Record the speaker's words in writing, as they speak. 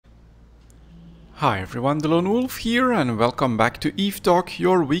Hi everyone, delonewolf here and welcome back to EVE Talk,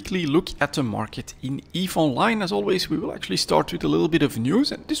 your weekly look at the market in EVE Online. As always, we will actually start with a little bit of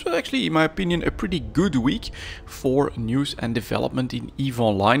news, and this was actually, in my opinion, a pretty good week for news and development in EVE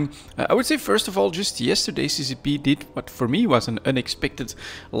Online. I would say, first of all, just yesterday CCP did what for me was an unexpected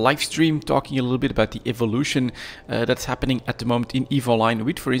live stream talking a little bit about the evolution that's happening at the moment in EVE Online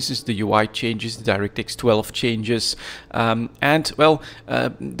with, for instance, the UI changes, the DirectX 12 changes, and, well,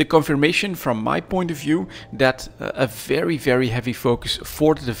 the confirmation from my point of view that a very heavy focus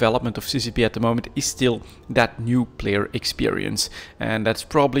for the development of CCP at the moment is still that new player experience, and that's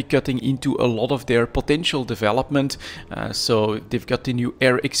probably cutting into a lot of their potential development. So they've got the new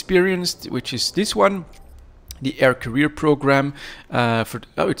Air experience, which is this one, the Air career program.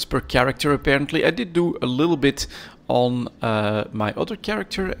 It's per character apparently. I did do a little bit on my other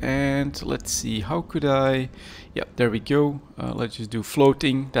character, and let's see, how could I, yeah, there we go. Let's just do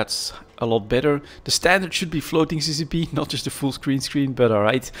floating. That's a lot better. The standard should be floating CCP, not just a full screen, but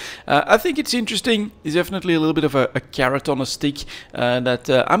alright. I think it's interesting. It's definitely a little bit of a carrot on a stick that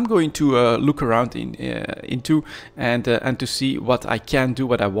I'm going to look around into and to see what I can do,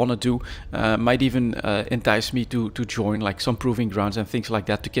 what I want to do. Might even entice me to join like some proving grounds and things like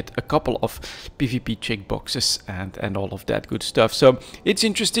that to get a couple of PvP checkboxes and all of that good stuff. So it's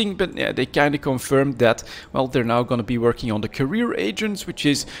interesting, but yeah, they kind of confirmed that, well, they're now going to be working on the career agents, which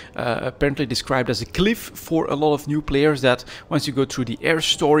is apparently described as a cliff for a lot of new players, that once you go through the Air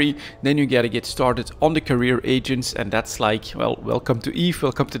story, then you gotta get started on the career agents, and that's like, well, welcome to EVE,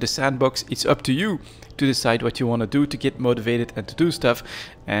 welcome to the sandbox. It's up to you to decide what you want to do to get motivated and to do stuff,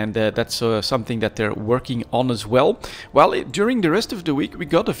 and that's something that they're working on as well. Well, during the rest of the week we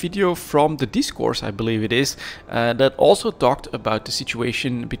got a video from the Discourse, I believe it is, that also talked about the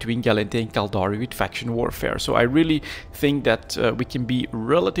situation between Gallente and Caldari with faction warfare. So I really think that we can be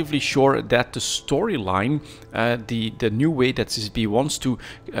relatively sure that the storyline, the new way that CCP wants to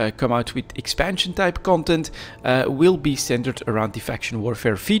come out with expansion type content, will be centered around the faction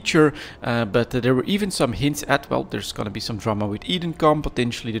warfare feature, but there were even some hints at, well, there's going to be some drama with Edencom,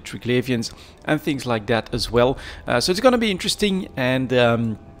 potentially the Triglavians and things like that as well. So it's going to be interesting, and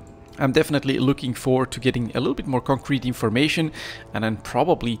I'm definitely looking forward to getting a little bit more concrete information, and I'm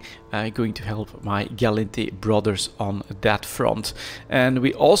probably going to help my Gallente brothers on that front. And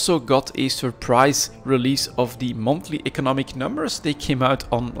we also got a surprise release of the monthly economic numbers. They came out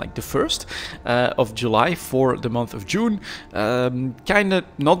on like the 1st of July for the month of June. Kind of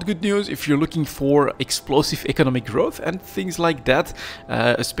not good news if you're looking for explosive economic growth and things like that.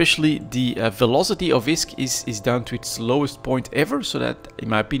 Especially the velocity of ISK is down to its lowest point ever, so that in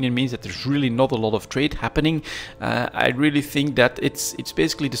my opinion means that there's really not a lot of trade happening. I really think that it's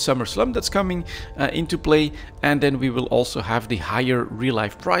basically the summer slump that's coming into play, and then we will also have the higher real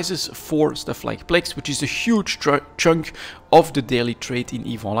life prices for stuff like plex, which is a huge chunk of the daily trade in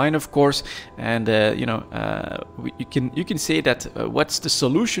EVE Online, of course. And you know, you can say that what's the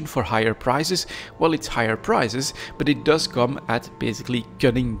solution for higher prices? Well, it's higher prices, but it does come at basically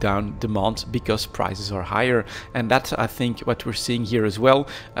cutting down demand because prices are higher, and that's, I think, what we're seeing here as well.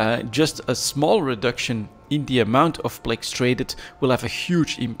 Just a small reduction in the amount of plex traded will have a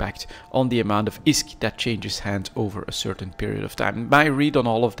huge impact on the amount of ISK that changes hand over a certain period of time. My read on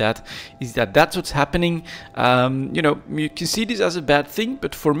all of that is that that's what's happening. You know, you can see this as a bad thing,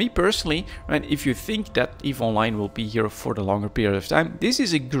 but for me personally, right, if you think that EVE Online will be here for the longer period of time, this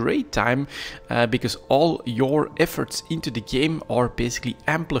is a great time because all your efforts into the game are basically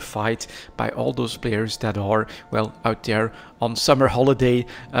amplified by all those players that are, well, out there on summer holiday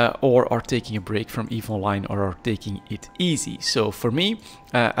or are taking a break from EVE Online or are taking it easy. So for me,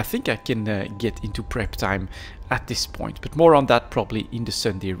 I think I can get into prep time at this point, but more on that probably in the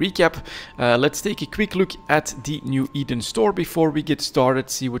Sunday recap. Let's take a quick look at the new Eden store before we get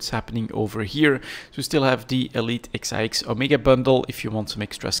started, see what's happening over here. So we still have the Elite XIX Omega bundle if you want some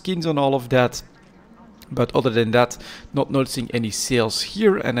extra skins on all of that. But other than that, not noticing any sales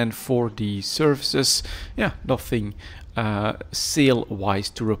here. And then for the services, yeah, nothing sale wise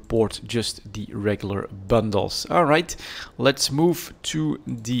to report, just the regular bundles. All right, let's move to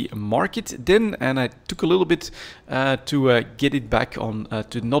the market then, and I took a little bit to get it back on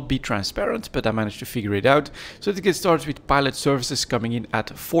to not be transparent, but I managed to figure it out. So to get started with pilot services coming in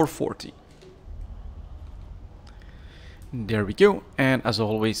at 440. There we go, and as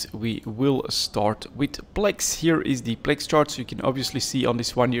always we will start with plex. Here is the plex chart, so you can obviously see on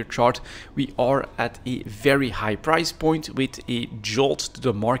this 1 year chart we are at a very high price point with a jolt to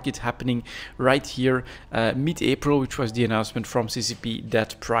the market happening right here mid-April, which was the announcement from CCP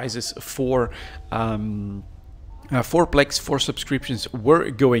that prices for For Plex, for subscriptions were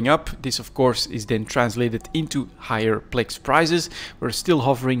going up. This of course is then translated into higher Plex prices. We're still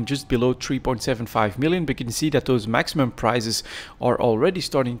hovering just below 3.75 million, but you can see that those maximum prices are already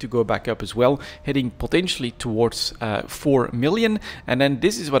starting to go back up as well, heading potentially towards 4 million. And then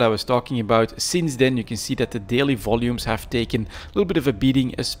this is what I was talking about. Since then you can see that the daily volumes have taken a little bit of a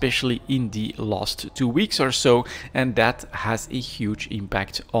beating, especially in the last 2 weeks or so, and that has a huge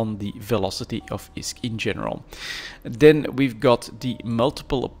impact on the velocity of ISK in general. Then we've got the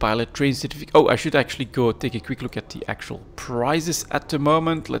multiple pilot train certificate. Oh, I should actually go take a quick look at the actual prices at the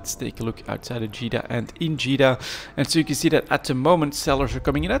moment. Let's take a look outside of JITA and in JITA. And so you can see that at the moment sellers are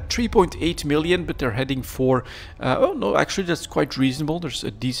coming in at 3.8 million, but they're heading for, oh no, actually that's quite reasonable. There's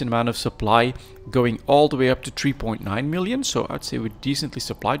a decent amount of supply going all the way up to 3.9 million. So I'd say we're decently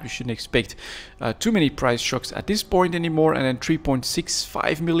supplied. We shouldn't expect too many price shocks at this point anymore. And then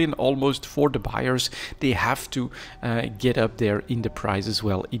 3.65 million almost for the buyers. They have to get up there in the price as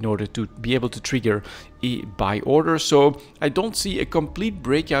well in order to be able to trigger a buy order. So I don't see a complete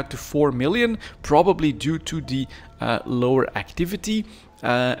breakout to 4 million, probably due to the lower activity.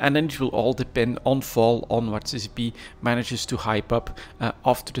 And then it will all depend on fall on what CCP manages to hype up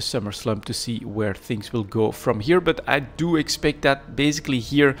after the summer slump to see where things will go from here. But I do expect that basically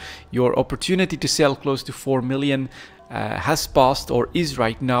here your opportunity to sell close to 4 million has passed or is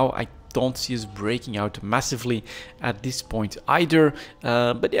right now. I don't see us breaking out massively at this point either,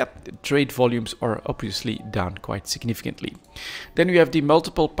 but yeah, the trade volumes are obviously down quite significantly. Then we have the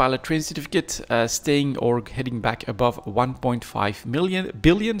multiple pilot train certificate staying or heading back above 1.5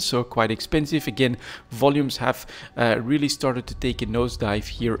 billion, so quite expensive. Again, volumes have really started to take a nosedive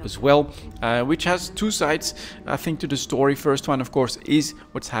here as well, which has two sides, I think, to the story. First one, of course, is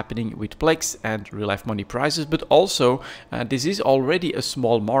what's happening with Plex and real life money prices, but also this is already a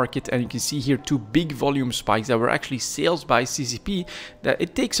small market, and you can see here two big volume spikes that were actually sales by CCP, that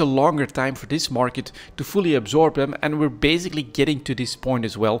it takes a longer time for this market to fully absorb them, and we're basically getting to this point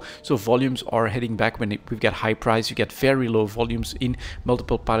as well. So volumes are heading back. When we've got high price, you get very low volumes in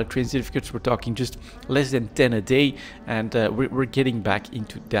multiple pilot train certificates. We're talking just less than 10 a day, and we're getting back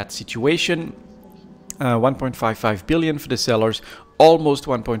into that situation. 1.55 billion for the sellers, almost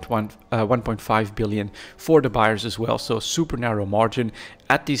 1.5 billion for the buyers as well. So super narrow margin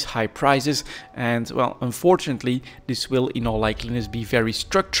at these high prices. And well, unfortunately, this will in all likeliness be very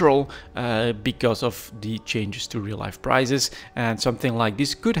structural because of the changes to real life prices. And something like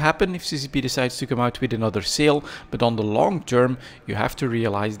this could happen if CCP decides to come out with another sale. But on the long term, you have to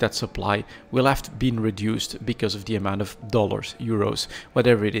realize that supply will have been reduced because of the amount of dollars, euros,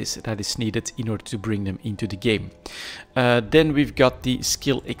 whatever it is that is needed in order to bring them into the game. Then we've got the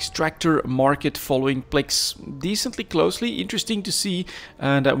skill extractor market following Plex decently closely. Interesting to see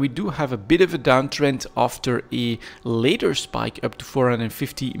that we do have a bit of a downtrend after a later spike up to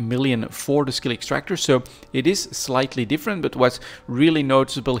 450 million for the skill extractor. So it is slightly different, but what's really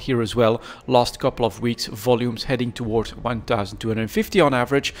noticeable here as well, last couple of weeks volumes heading towards 1,250 on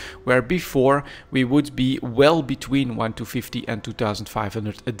average, where before we would be well between 1,250 and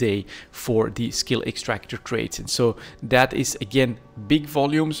 2,500 a day for the skill extractor trades. And so that is again big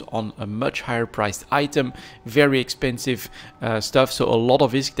volumes on a much higher priced item, very expensive stuff. So a lot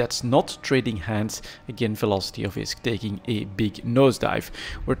of ISK that's not trading hands. Again, velocity of ISK taking a big nosedive.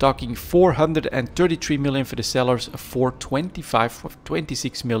 We're talking 433 million for the sellers,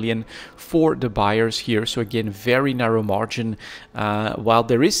 26 million for the buyers here. So again, very narrow margin. While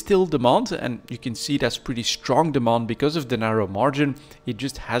there is still demand, and you can see that's pretty strong demand because of the narrow margin, it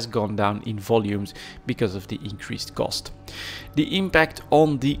just has gone down in volumes because of the increased cost. The impact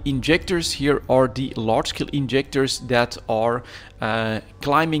on the injectors here are the large scale injectors that are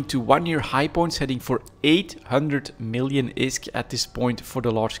climbing to 1-year high points, heading for 800 million ISK at this point for the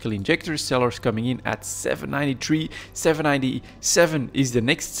large scale injectors. Sellers coming in at 793, 797 is the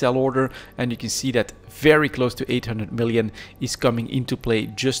next sell order, and you can see that very close to 800 million is coming into play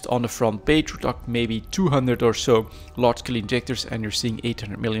just on the front page. We're talking maybe 200 or so large scale injectors, and you're seeing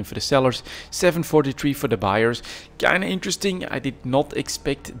 800 million for the sellers, 743 for the buyers. Kind of interesting. I did not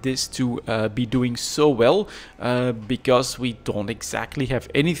expect this to be doing so well because we don't exactly have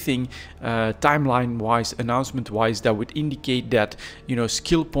anything timeline wise, announcement wise, that would indicate that, you know,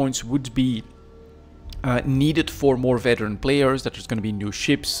 skill points would be needed for more veteran players, that there's going to be new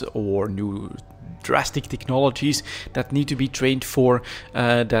ships or new drastic technologies that need to be trained for,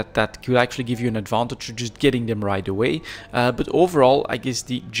 that could actually give you an advantage to just getting them right away. But overall, I guess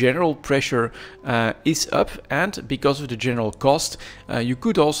the general pressure is up, and because of the general cost, you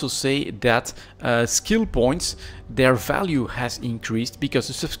could also say that skill points, their value has increased because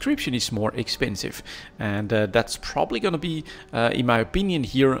the subscription is more expensive. And that's probably going to be, in my opinion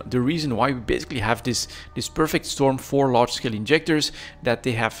here, the reason why we basically have this perfect storm for large-scale injectors, that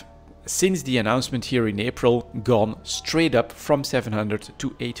they have, since the announcement here in April, gone straight up from 700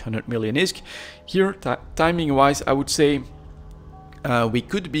 to 800 million ISK. Here, timing-wise, I would say we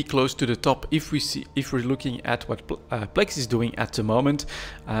could be close to the top if we're looking at what Plex is doing at the moment,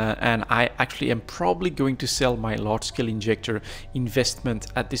 and I actually am probably going to sell my large-scale injector investment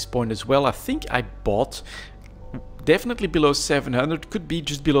at this point as well. I think I bought definitely below 700, could be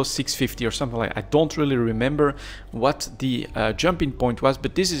just below 650 or something like that. I don't really remember what the jumping point was,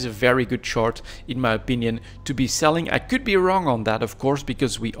 but this is a very good chart in my opinion to be selling. I could be wrong on that, of course,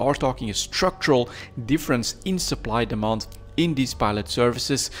 because we are talking a structural difference in supply demand in these pilot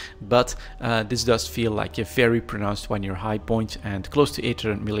services, but this does feel like a very pronounced one-year high point, and close to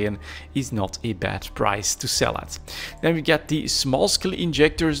 800 million is not a bad price to sell at. Then we get the small scale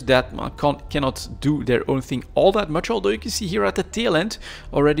injectors that cannot do their own thing all that much, although you can see here at the tail end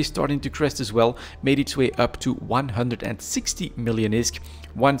already starting to crest as well, made its way up to 160 million ISK.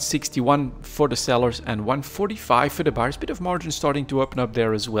 161 for the sellers and 145 for the buyers. Bit of margin starting to open up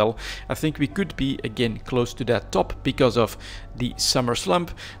there as well. I think we could be again close to that top because of the summer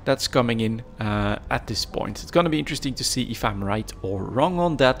slump that's coming in at this point. It's going to be interesting to see if I'm right or wrong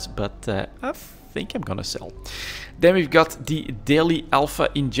on that, but I think I'm gonna sell. Then we've got the daily alpha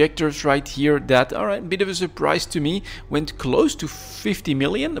injectors right here that are a bit of a surprise to me, went close to 50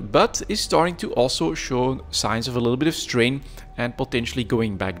 million, but is starting to also show signs of a little bit of strain and potentially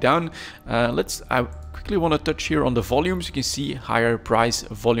going back down. I quickly want to touch here on the volumes. You can see higher price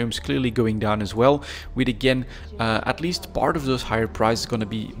volumes clearly going down as well, with again at least part of those higher prices going to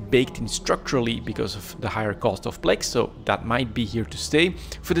be baked in structurally because of the higher cost of Plex, so that might be here to stay.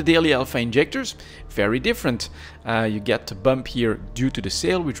 For the daily alpha injectors, very different. You get a bump here due to the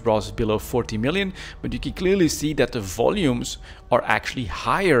sale, which brought us below 40 million, but you can clearly see that the volumes are actually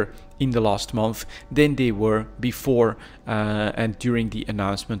higher in the last month than they were before and during the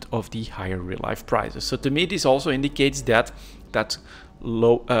announcement of the higher real life prices. So to me, this also indicates that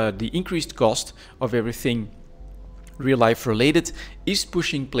the increased cost of everything real life related is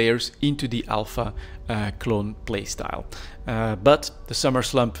pushing players into the alpha clone playstyle. But the summer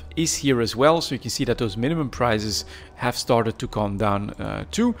slump is here as well, so you can see that those minimum prices have started to come down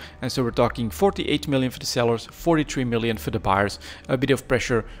too, and so we're talking 48 million for the sellers, 43 million for the buyers. A bit of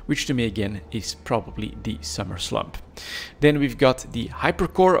pressure, which to me again is probably the summer slump. Then we've got the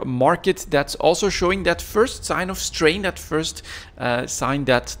hypercore market that's also showing that first sign of strain, that first sign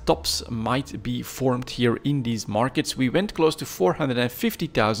that tops might be formed here in these markets. We went close to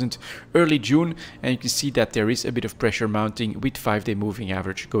 450,000 early June, and you can see that there is a bit of pressure mounting with 5-day moving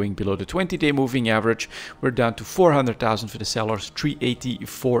average going below the 20-day moving average. We're down to 400,000 for the sellers, 380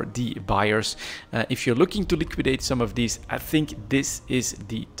 for the buyers. If you're looking to liquidate some of these, I think this is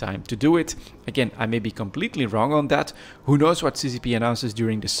the time to do it. Again, I may be completely wrong on that. Who knows what CCP announces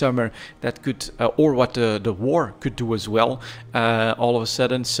during the summer that could, or what the war could do as well, all of a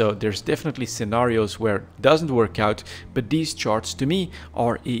sudden. So there's definitely scenarios where it doesn't work out, but these charts to me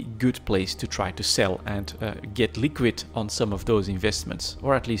are a good place to try to sell and get liquid on some of those investments,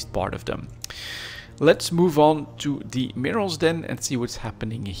 or at least part of them. Let's move on to the minerals then and see what's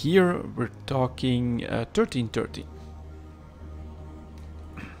happening here. We're talking 1330.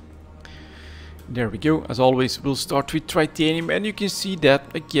 There we go. As always, we'll start with titanium, and you can see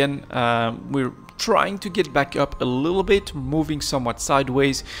that again we're trying to get back up a little bit, moving somewhat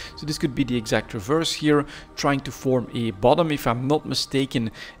sideways. So this could be the exact reverse here, trying to form a bottom. If I'm not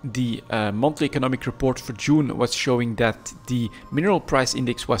mistaken, the monthly economic report for June was showing that the mineral price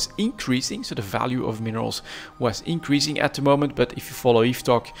index was increasing, so the value of minerals was increasing at the moment. But if you follow ETH,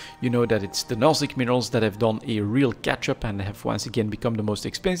 you know that it's the Nasdaq minerals that have done a real catch-up and have once again become the most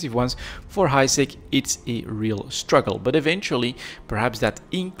expensive ones. For HiSec, it's a real struggle, but eventually perhaps that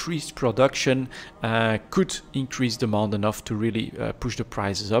increased production could increase demand enough to really push the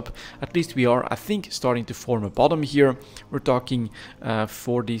prices up. At least we are, I think, starting to form a bottom here. We're talking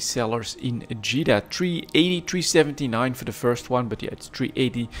for the sellers in GDA, 380, 379 for the first one, but yeah, it's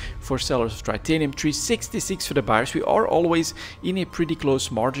 380 for sellers of titanium, 366 for the buyers. We are always in a pretty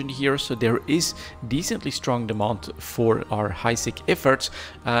close margin here, so there is decently strong demand for our HiSec efforts.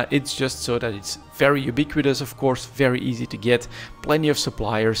 It's just so that it's very ubiquitous, of course, very easy to get, plenty of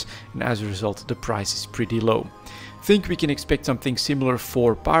suppliers, and as a result the price is pretty low. Think we can expect something similar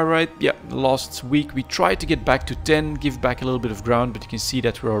for pyrite. Yeah, last week we tried to get back to 10, give back a little bit of ground, but you can see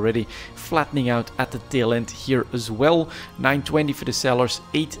that we're already flattening out at the tail end here as well. 920 for the sellers,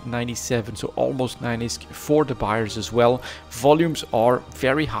 897, so almost 9 ISK for the buyers as well. Volumes are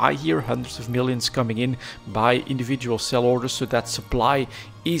very high here, hundreds of millions coming in by individual sell orders, so that supply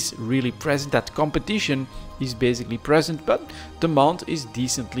is really present, that competition is basically present, but demand is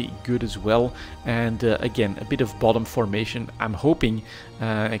decently good as well. And again, a bit of bottom formation I'm hoping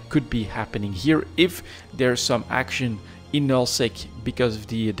it could be happening here if there's some action in nullsec because of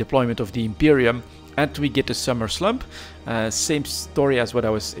the deployment of the Imperium and we get a summer slump. Same story as what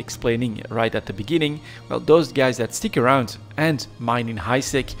I was explaining right at the beginning. Well, those guys that stick around and mine in high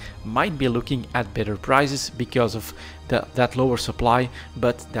sec might be looking at better prices because of that lower supply,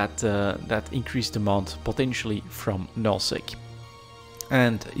 but that increased demand potentially from nullsec.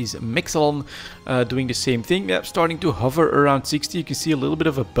 And is Mexalon doing the same thing? Yeah, starting to hover around 60. You can see a little bit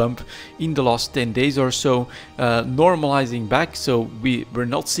of a bump in the last 10 days or so, normalizing back. So we're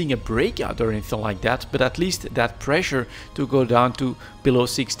not seeing a breakout or anything like that, but at least that pressure to go down to below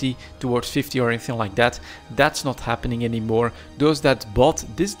 60 towards 50 or anything like that, that's not happening anymore. Those that bought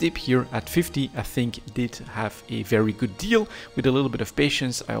this dip here at 50, I think did have a very good deal with a little bit of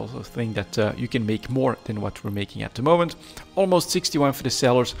patience. I also think that you can make more than what we're making at the moment. Almost 61 for the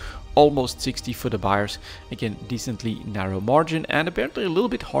sellers, almost 60 for the buyers. Again, decently narrow margin, and apparently a little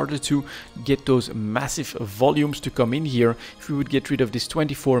bit harder to get those massive volumes to come in here. If we would get rid of this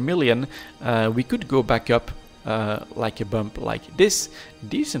 24 million, we could go back up like a bump like this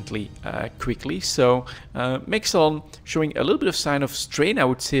decently quickly. So Mexalon showing a little bit of sign of strain, I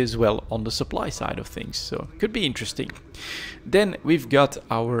would say, as well on the supply side of things, so could be interesting. Then we've got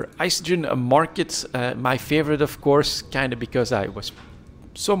our Isogen market, my favorite of course, kind of because I was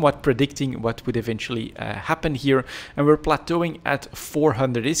somewhat predicting what would eventually happen here, and we're plateauing at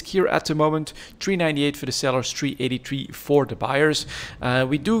 400 ISK here at the moment. 398 for the sellers, 383 for the buyers.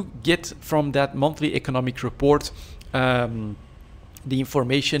 We do get from that monthly economic report the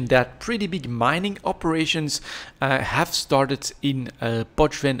information that pretty big mining operations have started in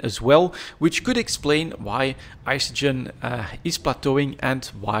Podven as well, which could explain why Isogen is plateauing and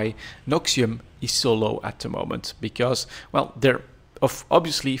why Noxium is so low at the moment, because, well,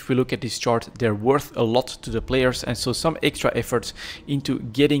 obviously, if we look at this chart, they're worth a lot to the players, and so some extra efforts into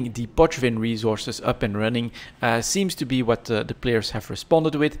getting the Podven resources up and running seems to be what the players have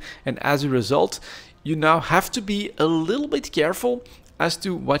responded with, and as a result, you now have to be a little bit careful as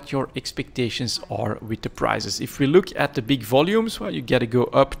to what your expectations are with the prices. If we look at the big volumes, well, you gotta go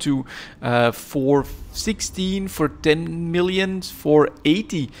up to 416 for 10 million,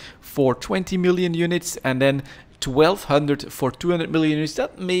 480 for 20 million units, and then 1200 for 200 million units.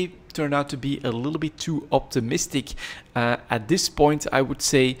 That may turn out to be a little bit too optimistic at this point, I would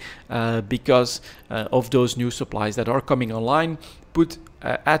say, because of those new supplies that are coming online. Put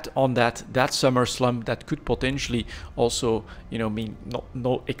add on that summer slump that could potentially also, you know, mean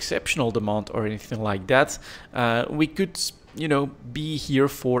no exceptional demand or anything like that. We could, you know, be here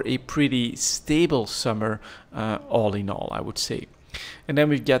for a pretty stable summer, all in all, I would say. And then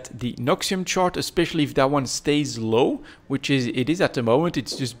we've got the Noxium chart, especially if that one stays low, which it is at the moment.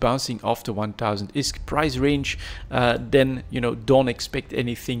 It's just bouncing off the 1000 ISK price range. Then, you know, don't expect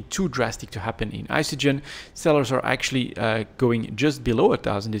anything too drastic to happen in Isogen. Sellers are actually going just below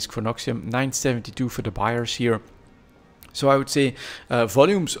 1000 ISK for Noxium, 972 for the buyers here. So I would say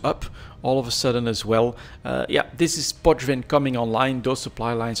volumes up all of a sudden as well. Yeah, this is Podven coming online. Those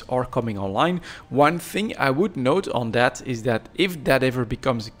supply lines are coming online. One thing I would note on that is that if that ever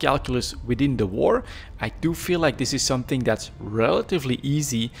becomes a calculus within the war, I do feel like this is something that's relatively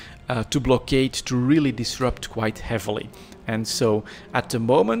easy to blockade, to really disrupt quite heavily. And so at the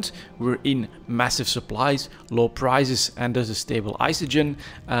moment we're in massive supplies, low prices, and there's a stable Isogen.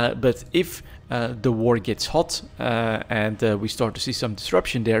 But if the war gets hot and we start to see some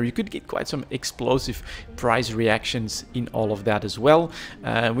disruption there, you could get quite some explosive price reactions in all of that as well,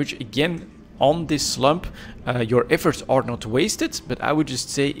 which again, on this slump, your efforts are not wasted. But I would just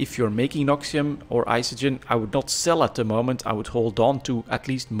say, if you're making Noxium or Isogen, I would not sell at the moment. I would hold on to at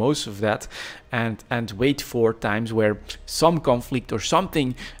least most of that and wait for times where some conflict or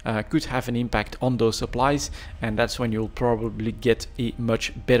something could have an impact on those supplies, and that's when you'll probably get a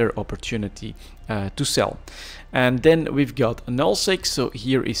much better opportunity to sell. And then we've got nullsec. So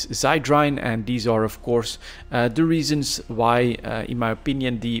here is Zydrine, and these are of course the reasons why, in my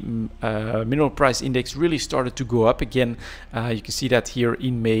opinion, the mineral price index really started to go up again. You can see that here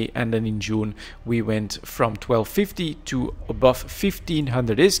in May, and then in June we went from 1250 to above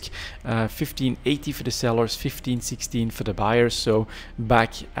 1500 ISK, 1580 for the sellers, 1516 for the buyers. So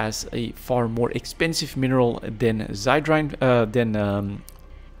back as a far more expensive mineral than Zydrine,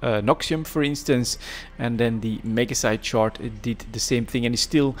 Noxium, for instance. And then the Megasite chart, it did the same thing and is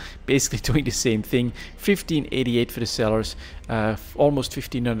still basically doing the same thing. 1588 for the sellers, almost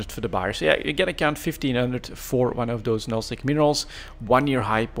 1500 for the buyers. So yeah, you get account 1500 for one of those null-sec minerals. 1 year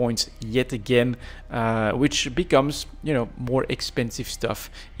high points yet again, which becomes, you know, more expensive stuff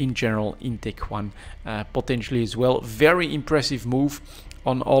in general in Tech 1 potentially as well. Very impressive move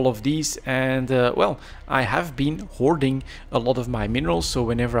on all of these. And well, I have been hoarding a lot of my minerals, so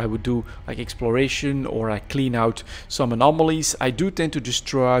whenever I would do like exploration or I clean out some anomalies, I do tend to just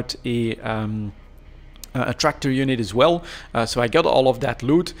throw out a tractor unit as well. So I got all of that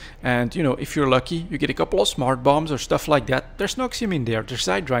loot, and you know, if you're lucky, you get a couple of smart bombs or stuff like that. There's Noxium in there, there's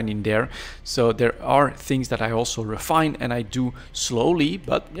Zydrine in there, so there are things that I also refine, and I do slowly,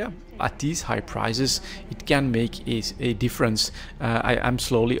 but yeah, at these high prices it can make a difference. I'm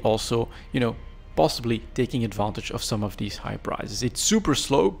slowly also, you know, possibly taking advantage of some of these high prices. It's super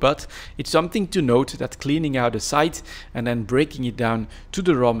slow, but it's something to note that cleaning out a site and then breaking it down to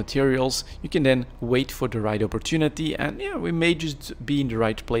the raw materials, you can then wait for the right opportunity, and yeah, we may just be in the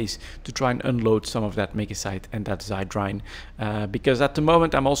right place to try and unload some of that Megasite and that Zydrine, because at the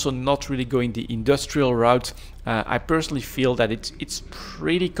moment I'm also not really going the industrial route. I personally feel that it's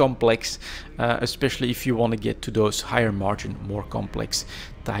pretty complex, especially if you want to get to those higher margin, more complex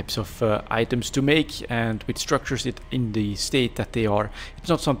types of items to make, and with structures in the state that they are, it's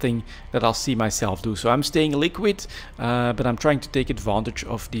not something that I'll see myself do. So I'm staying liquid, but I'm trying to take advantage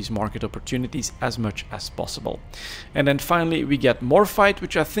of these market opportunities as much as possible. And then finally we get Morphite,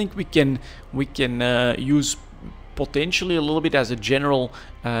 which I think we can use potentially a little bit as a general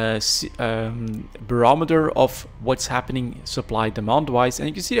barometer of what's happening supply demand wise. And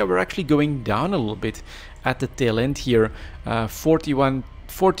you can see that we're actually going down a little bit at the tail end here.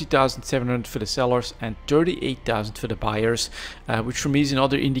 40,700 for the sellers and 38,000 for the buyers, which for me is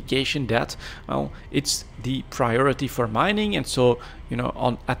another indication that, well, it's the priority for mining. And so, you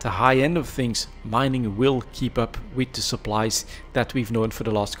know, at the high end of things, mining will keep up with the supplies that we've known for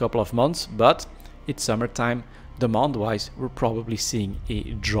the last couple of months. But it's summertime, demand wise, we're probably seeing a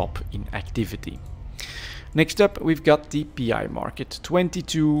drop in activity. Next up, we've got the PI market,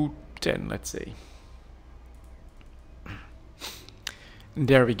 2210, let's say.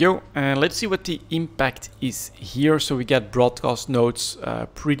 There we go, and let's see what the impact is here. So we get broadcast nodes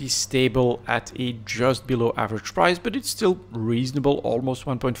pretty stable at a just below average price, but it's still reasonable, almost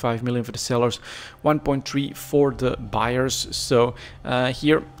 1.5 million for the sellers, 1.3 for the buyers. So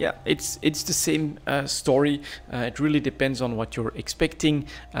here, yeah, it's the same story. It really depends on what you're expecting.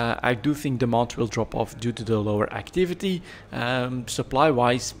 I do think demand will drop off due to the lower activity. Supply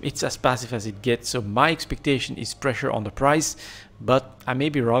wise, it's as passive as it gets, so my expectation is pressure on the price. But I may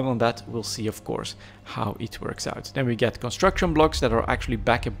be wrong on that. We'll see, of course, how it works out. Then we get construction blocks that are actually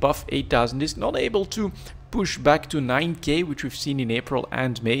back above 8,000. It's not able to push back to 9K, which we've seen in April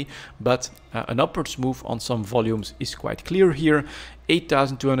and May, but an upwards move on some volumes is quite clear here.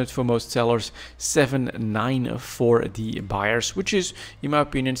 8,200 for most sellers, 7,900 for the buyers, which is, in my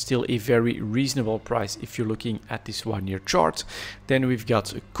opinion, still a very reasonable price if you're looking at this 1 year chart. Then we've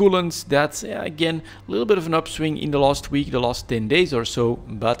got coolants. That's again a little bit of an upswing in the last week, the last 10 days or so,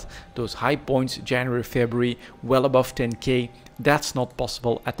 but those high points, January, February, well above 10K, that's not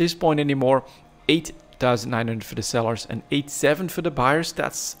possible at this point anymore. 8,900 for the sellers and 8,700 for the buyers.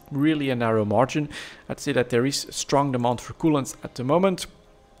 That's really a narrow margin. I'd say that there is strong demand for coolants at the moment,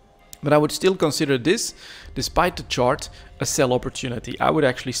 but I would still consider this, despite the chart, a sell opportunity. I would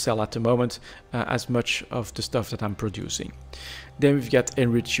actually sell at the moment as much of the stuff that I'm producing. Then we've got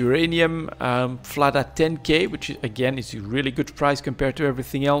enriched uranium, flat at 10K, which again is a really good price compared to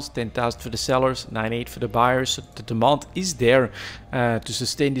everything else. 10,000 for the sellers, 9,800 for the buyers. So the demand is there to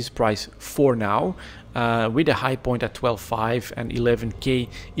sustain this price for now, with a high point at 12,500 and 11K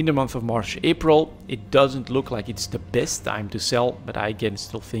in the month of March, April. It doesn't look like it's the best time to sell, but I again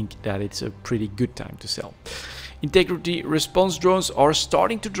still think that it's a pretty good time to sell. Integrity response drones are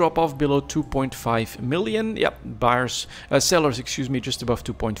starting to drop off below 2.5 million. Yep, sellers, excuse me, just above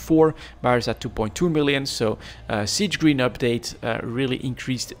 2.4, buyers at 2.2 million. So Siege Green update really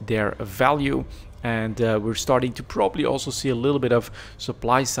increased their value. and we're starting to probably also see a little bit of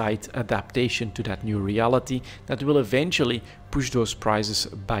supply side adaptation to that new reality that will eventually push those prices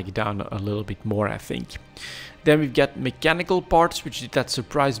back down a little bit more, I think. Then we've got mechanical parts, which did that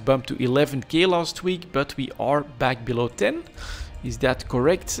surprise bump to 11k last week, but we are back below 10. Is that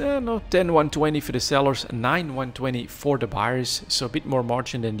correct? No, 10,120 for the sellers, 9,120 for the buyers. So a bit more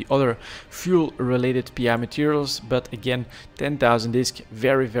margin than the other fuel-related PI materials. But again, 10,000 disc,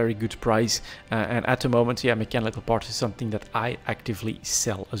 very, very good price. And at the moment, yeah, mechanical parts is something that I actively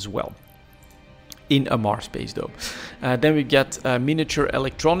sell as well. In a Mars space though. Then we get miniature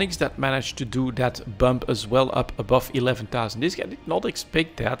electronics that managed to do that bump as well, up above 11,000 disc. I did not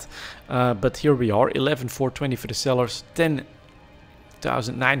expect that, but here we are, 11,420 for the sellers,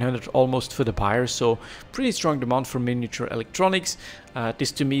 10,900 almost for the buyers. So pretty strong demand for miniature electronics.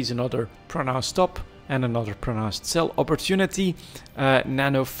 This to me is another pronounced stop and another pronounced sell opportunity.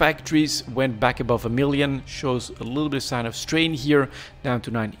 Nano factories went back above 1 million, shows a little bit of sign of strain here, down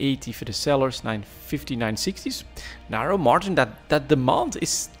to 980 for the sellers, 950, 960s. Narrow margin. That demand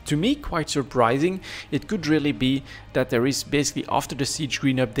is to me quite surprising. It could really be that there is basically after the Siege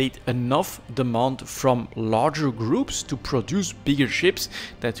Green update enough demand from larger groups to produce bigger ships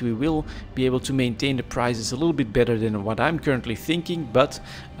that we will be able to maintain the prices a little bit better than what I'm currently thinking, but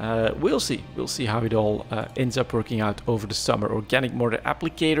we'll see how it all ends up working out over the summer. Organic mortar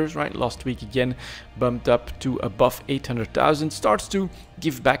applicators, right, last week again bumped up to above 800,000, starts to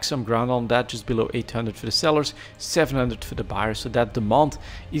give back some ground on that, just below 800 for the sellers, 700 for the buyers. So that demand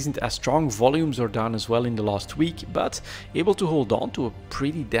isn't as strong. Volumes are down as well in the last week, but able to hold on to a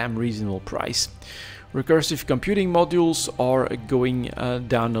pretty damn reasonable price. Recursive computing modules are going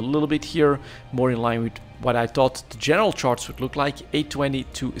down a little bit here, more in line with what I thought the general charts would look like, 820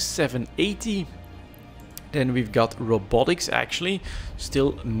 to 780. Then we've got robotics, actually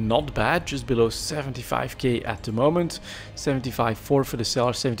still not bad, just below 75k at the moment, 75.4 for the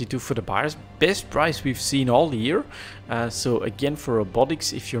sellers, 72 for the buyers. Best price we've seen all year. So again, for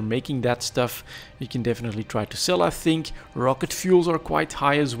robotics, if you're making that stuff, you can definitely try to sell, I think. Rocket fuels are quite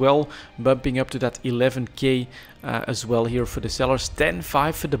high as well, bumping up to that 11k as well here for the sellers,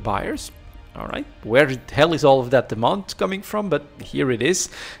 10.5 for the buyers. All right, where the hell is all of that demand coming from? But here it is.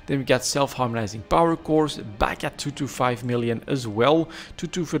 Then we got self-harmonizing power cores back at 225 million as well.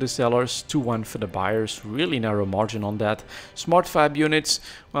 2.2 for the sellers, 2.1 for the buyers. Really narrow margin on that. Smart fab units,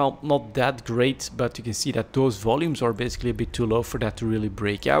 well, not that great, but you can see that those volumes are basically a bit too low for that to really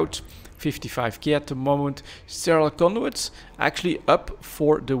break out. 55k at the moment. Sterile conduits actually up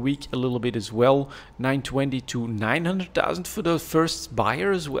for the week a little bit as well, 920 to 900,000 for the first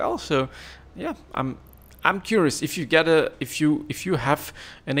buyer as well. So yeah, I'm curious if you get if you have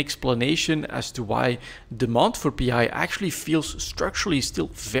an explanation as to why demand for PI actually feels structurally still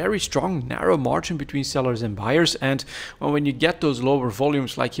very strong, narrow margin between sellers and buyers. And well, when you get those lower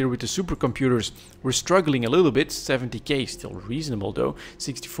volumes like here with the supercomputers, we're struggling a little bit. 70k still reasonable though,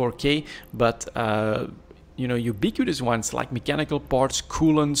 64k, but you know, ubiquitous ones like mechanical parts,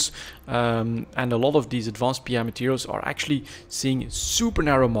 coolants, and a lot of these advanced PI materials are actually seeing super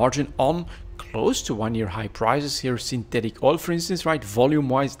narrow margin on close to 1 year high prices. Here synthetic oil, for instance, right, volume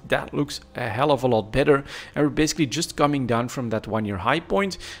wise that looks a hell of a lot better, and we're basically just coming down from that 1 year high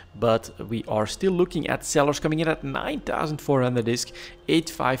point, but we are still looking at sellers coming in at 9,400 disc,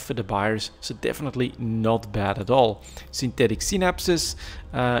 8.5 for the buyers, so definitely not bad at all. Synthetic synapses,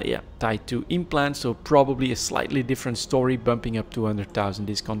 yeah, tied to implants, so probably a slightly different story, bumping up to 100,000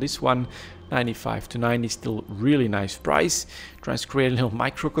 disc on this one. 95 to 90, still really nice price. Transcranial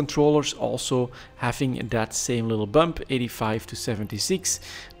microcontrollers also having that same little bump, 85 to 76.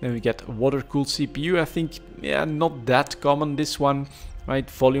 Then we get water-cooled CPU, I think, yeah, not that common this one, right?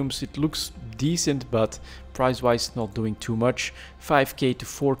 Volumes, it looks decent, but price-wise not doing too much. 5k to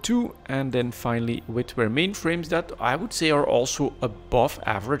 4.2, and then finally Whitware mainframes that I would say are also above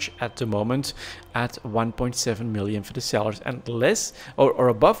average at the moment at 1.7 million for the sellers, and less or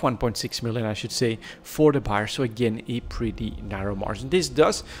above 1.6 million I should say for the buyers. So again, a pretty narrow margin. This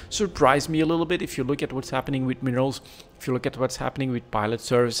does surprise me a little bit if you look at what's happening with minerals, if you look at what's happening with pilot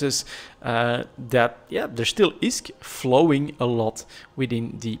services, that yeah, there still is flowing a lot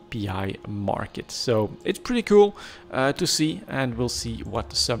within the PI market. So it's pretty cool to see, and we'll see what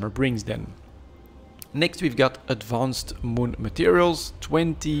the summer brings then. Next we've got advanced moon materials,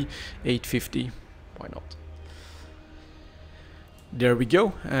 2850. Why not? There we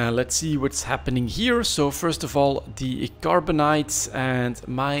go. Let's see what's happening here. So first of all, the carbonites, and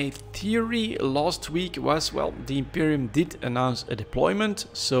my theory last week was, well, the Imperium did announce a deployment,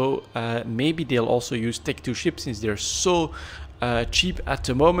 so maybe they'll also use Tech 2 ships since they're so cheap at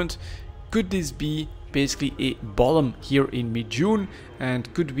the moment. could this be basically a bottom here in mid-June,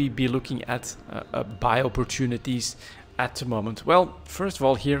 and could we be looking at buy opportunities at the moment? Well, first of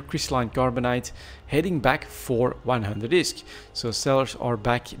all, here crystalline carbonate heading back for 100 ISK. So sellers are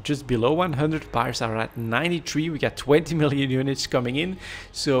back just below 100, buyers are at 93. We got 20 million units coming in.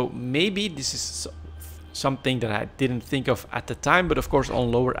 So maybe this is something that I didn't think of at the time, but of course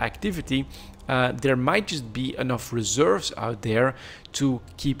on lower activity, there might just be enough reserves out there to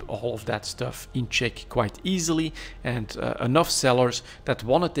keep all of that stuff in check quite easily, and enough sellers that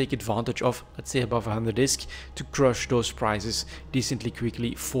want to take advantage of, let's say, above 100 ISK to crush those prices decently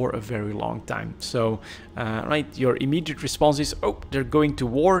quickly for a very long time. So right, your immediate response is, oh, they're going to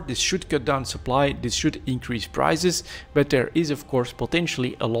war, this should cut down supply, this should increase prices, but there is of course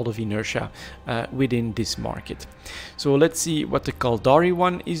potentially a lot of inertia within this market. So let's see what the Caldari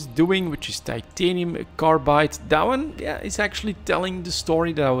one is doing, which is titanium carbide. That one, yeah, is actually telling the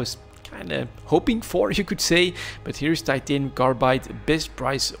story that I was kind of hoping for, you could say. But here's titanium carbide, best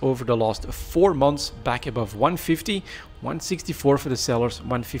price over the last 4 months, back above 150, 164 for the sellers,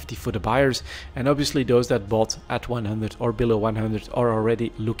 150 for the buyers, and obviously those that bought at 100 or below 100 are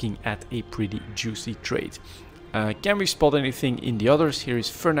already looking at a pretty juicy trade. Can we spot anything in the others? Here is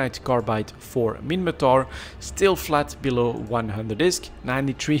Fernite Carbide for Minmatar, still flat below 100 ISK,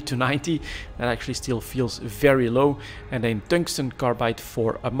 93 to 90, that actually still feels very low. And then Tungsten Carbide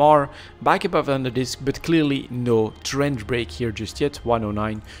for Amar, back above 100 ISK, but clearly no trend break here just yet,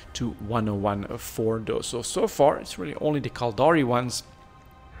 109 to 101 for those. So far it's really only the Caldari ones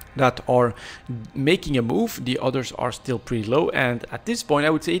that are making a move. The others are still pretty low, and at this point I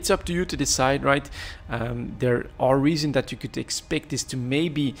would say it's up to you to decide, right? There are reasons that you could expect this to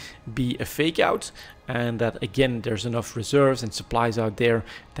maybe be a fake out, and that again there's enough reserves and supplies out there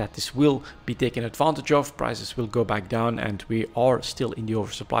that this will be taken advantage of, prices will go back down and we are still in the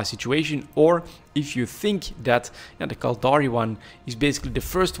oversupply situation. Or if you think that the Caldari one is basically the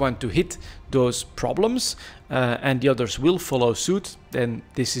first one to hit those problems and the others will follow suit, then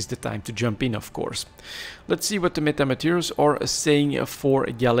this is the time to jump in, of course. Let's see what the metamaterials are saying for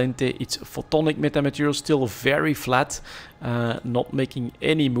Galente. It's photonic metamaterials, still very flat, not making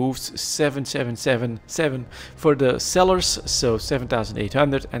any moves. 7777 for the sellers, so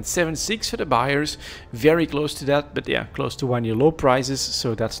 7,800, and 76 for the buyers, very close to that, but yeah, close to 1 year low prices,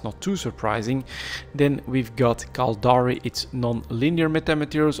 so that's not too surprising. Then we've got Caldari, it's non-linear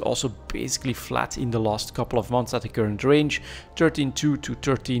metamaterials, also basically flat in the last couple of months at the current range, 13.2 to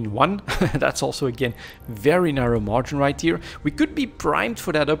 13.1. That's also again very narrow margin right here. We could be primed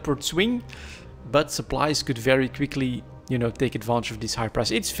for that upward swing, but supplies could very quickly, you know, take advantage of this high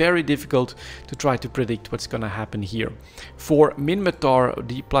price. It's very difficult to try to predict what's going to happen here. For Minmatar,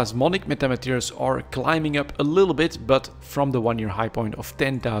 the plasmonic metamaterials are climbing up a little bit, but from the 1 year high point of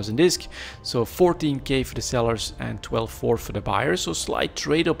 10,000 ISK, so 14k for the sellers and 12.4 for the buyers. So slight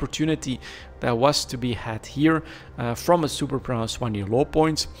trade opportunity that was to be had here from a super pronounced 1 year low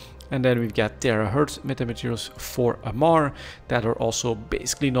point. And then we've got terahertz metamaterials for Amar that are also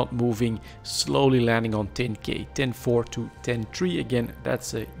basically not moving, slowly landing on 10k, 10.4 to 10.3. Again,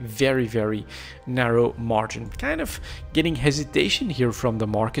 that's a very, very narrow margin. Kind of getting hesitation here from the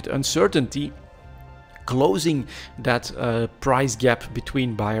market, uncertainty, closing that price gap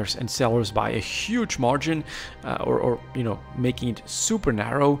between buyers and sellers by a huge margin, or you know, making it super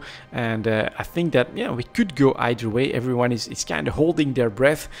narrow. And I think that, yeah, we could go either way. Everyone is kind of holding their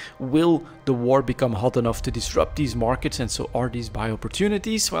breath. Will the war become hot enough to disrupt these markets, and so are these buy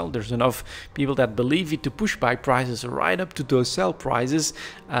opportunities? Well, there's enough people that believe it to push buy prices right up to those sell prices,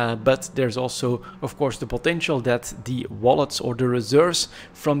 but there's also of course the potential that the wallets or the reserves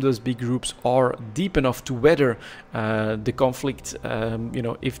from those big groups are deep enough to weather the conflict, you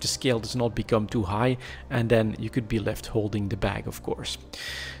know, if the scale does not become too high, and then you could be left holding the bag, of course.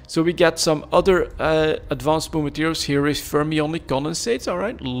 So we got some other advanced moon materials. Here is fermionic condensates. All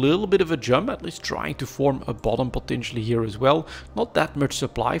right, a little bit of a jump, at least trying to form a bottom potentially here as well. Not that much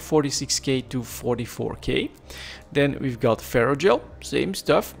supply, 46k to 44k. Then we've got ferrogel, same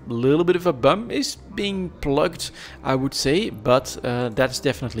stuff, a little bit of a bump, is being plugged, I would say, but that's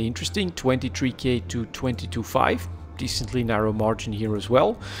definitely interesting, 23k to 22.5. Decently narrow margin here as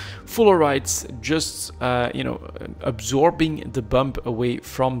well. Fullerites just you know, absorbing the bump away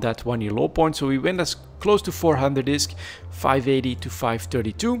from that 1 year low point, so we went as close to 400 ISK, 580 to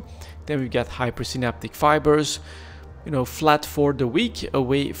 532. Then we've got hypersynaptic fibers, you know, flat for the week,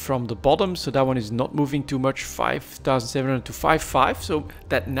 away from the bottom, so that one is not moving too much, 5,700 to 5.5. So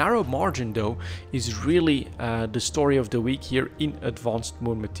that narrow margin though is really the story of the week here in advanced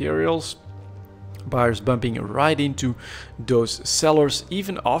moon materials. Buyers bumping right into those sellers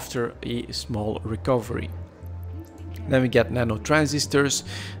even after a small recovery. Then we get nano transistors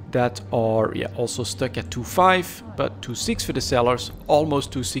that are also stuck at 2.5, but 2.6 for the sellers,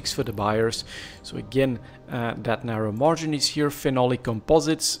 almost 2.6 for the buyers. So again, that narrow margin is here. Phenolic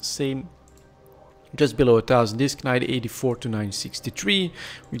composites, same, just below 1000 disc, 984 to 963.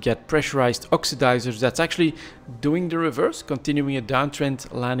 We get pressurized oxidizers that's actually doing the reverse, continuing a downtrend,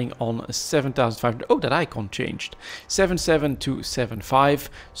 landing on 7500. Oh, that icon changed. 77 to 75.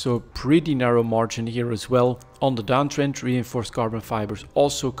 So pretty narrow margin here as well on the downtrend. Reinforced carbon fibers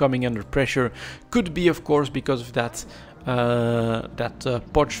also coming under pressure. Could be, of course, because of that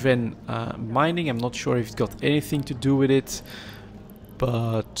Pochven mining. I'm not sure if it's got anything to do with it.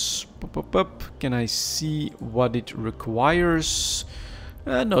 But can I see what it requires?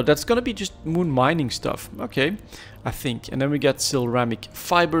 No, that's gonna be just moon mining stuff. Okay, I think. And then we get ceramic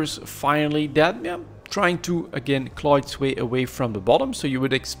fibers. Finally, that trying to again claw its way away from the bottom. So you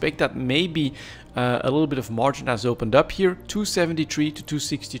would expect that maybe a little bit of margin has opened up here, 273 to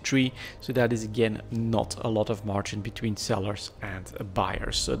 263. So that is again not a lot of margin between sellers and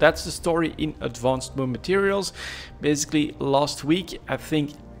buyers. So that's the story in Advanced Moon Materials. Basically, last week, I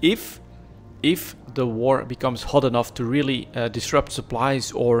think if the war becomes hot enough to really disrupt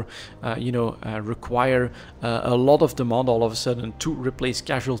supplies or require a lot of demand all of a sudden to replace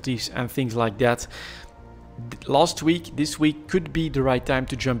casualties and things like that, last week, this week could be the right time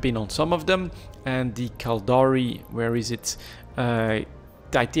to jump in on some of them. And the Caldari, where is it?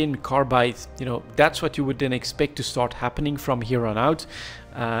 Titanium carbide, that's what you would then expect to start happening from here on out.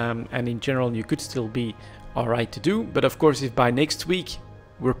 And in general, you could still be all right to do. But of course, if by next week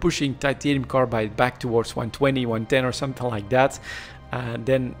we're pushing titanium carbide back towards 120, 110 or something like that,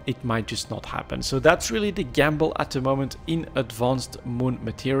 then it might just not happen. So that's really the gamble at the moment in Advanced Moon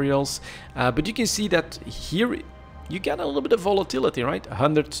Materials. But you can see that here you get a little bit of volatility, right?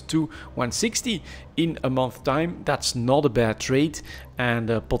 100 to 160 in a month time. That's not a bad trade.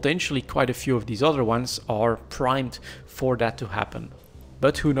 And potentially quite a few of these other ones are primed for that to happen.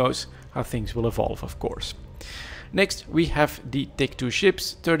 But who knows how things will evolve, of course. Next, we have the Tech2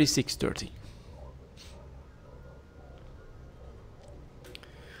 ships, 3630.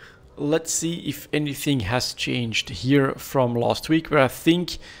 Let's see if anything has changed here from last week, where I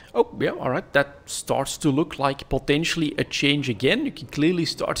think, oh yeah, all right, that starts to look like potentially a change again. You can clearly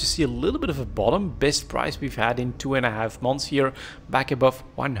start to see a little bit of a bottom. Best price we've had in 2.5 months here, back above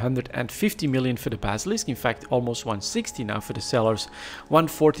 150 million for the Basilisk. In fact, almost 160 now for the sellers,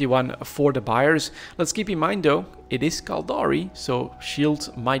 141 for the buyers. Let's keep in mind though, it is Caldari, so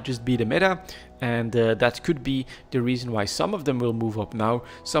shield might just be the meta. And that could be the reason why some of them will move up now,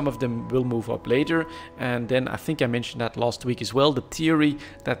 some of them will move up later. And then I think I mentioned that last week as well. The theory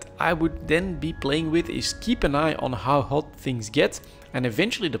that I would then be playing with is keep an eye on how hot things get. And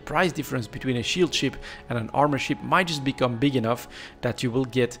eventually the price difference between a shield ship and an armor ship might just become big enough that you will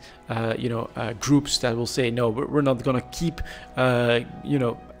get, groups that will say, no, we're not going to keep,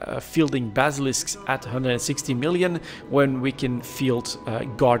 fielding basilisks at 160 million when we can field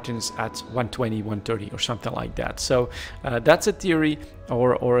guardians at 120, 130 or something like that. So that's a theory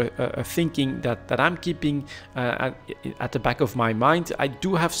or a thinking that I'm keeping at the back of my mind. I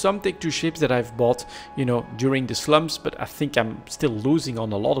do have some Tech2 ships that I've bought, during the slumps, but I think I'm still losing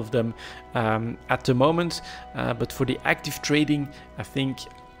on a lot of them at the moment. But for the active trading, I think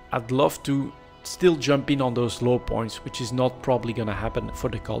I'd love to still jump in on those low points, which is not probably going to happen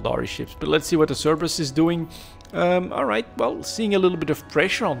for the Caldari ships. But let's see what the Cerberus is doing. All right, well, seeing a little bit of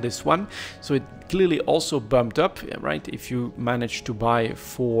pressure on this one. So it clearly also bumped up, right? If you manage to buy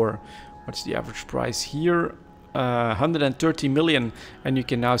for, what's the average price here? 130 million, and you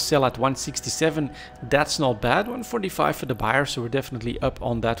can now sell at 167. That's not bad. 145 for the buyer, so we're definitely up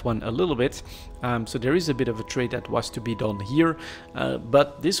on that one a little bit. So there is a bit of a trade that was to be done here,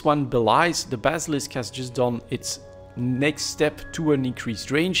 but this one belies the Basilisk has just done its next step to an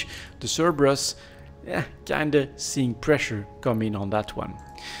increased range. The Cerberus, kinda seeing pressure come in on that one.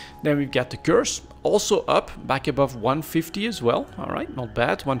 Then we've got the Curse, also up, back above 150 as well. All right, not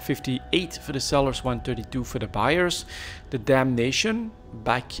bad. 158 for the sellers, 132 for the buyers. The Damnation,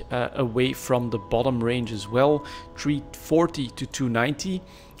 back away from the bottom range as well, 340 to 290.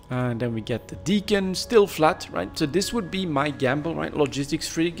 And then we get the Deacon, still flat, right? So this would be my gamble, right? Logistics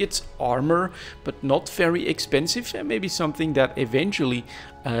frigates, armor, but not very expensive. And maybe something that eventually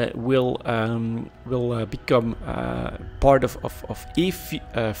will become part of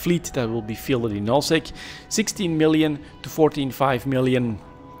a fleet that will be fielded in nullsec. 16 million to 14.5 million.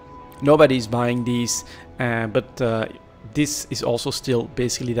 Nobody's buying these, but this is also still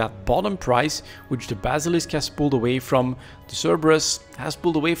basically that bottom price which the Basilisk has pulled away from, the Cerberus has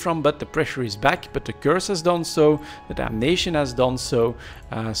pulled away from, but the pressure is back, but the Curse has done so, the Damnation has done so.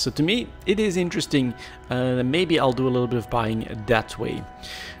 So to me it is interesting. Maybe I'll do a little bit of buying that way.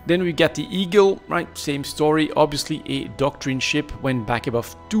 Then we get the Eagle, right? Same story. Obviously a Doctrine ship, went back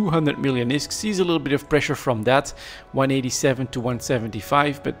above 200 million ISK, sees a little bit of pressure from that, 187 to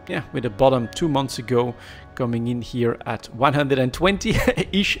 175, but yeah, with a bottom 2 months ago, coming in here at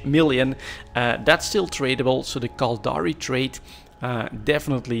 120-ish million. That's still tradable, so the Caldari trade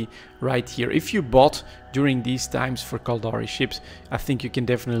definitely right here. If you bought during these times for Caldari ships, I think you can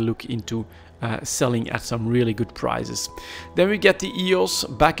definitely look into selling at some really good prices. Then we get the EOS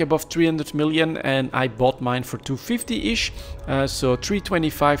back above 300 million, and I bought mine for 250-ish, so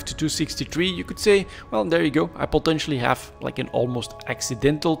 325 to 263. You could say, well, there you go. I potentially have like an almost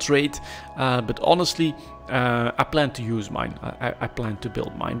accidental trade, but honestly, I plan to use mine. I plan to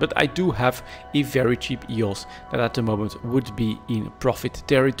build mine, but I do have a very cheap EOS that at the moment would be in profit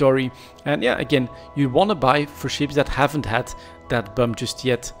territory. And yeah, again, you want to buy for ships that haven't had that bump just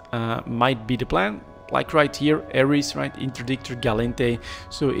yet. Might be the plan, like right here, Ares, right, Interdictor, Galente.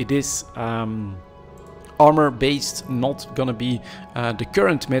 So it is armor based, not gonna be the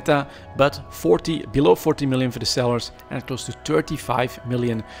current meta, but below 40 million for the sellers and close to 35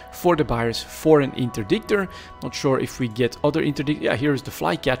 million for the buyers for an Interdictor. Not sure if we get other Interdictor. Yeah, here's the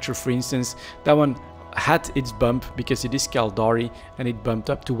Flycatcher, for instance. That one had its bump because it is Caldari, and it bumped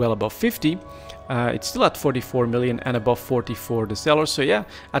up to well above 50. It's still at 44 million and above 40 for the sellers. So yeah,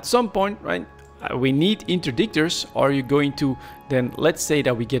 at some point, right, we need Interdictors. Are you going to then, let's say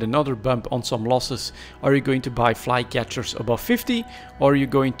that we get another bump on some losses, are you going to buy Flycatchers above 50, or are you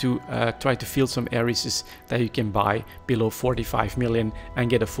going to try to field some Areses that you can buy below 45 million and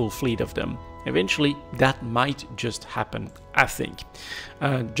get a full fleet of them? Eventually that might just happen, I think.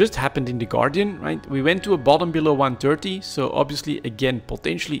 Just happened in the Guardian, right? We went to a bottom below 130, so obviously again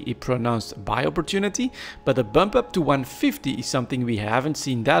potentially a pronounced buy opportunity, but a bump up to 150 is something we haven't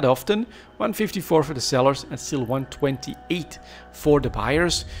seen that often. 154 for the sellers and still 128 for the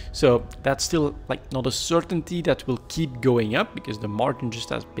buyers. So that's still like not a certainty that will keep going up, because the margin just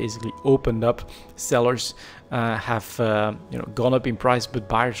has basically opened up. Sellers have gone up in price, but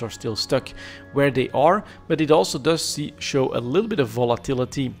buyers are still stuck where they are. But it also does show a little bit of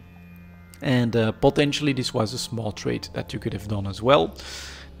volatility, and potentially this was a small trade that you could have done as well.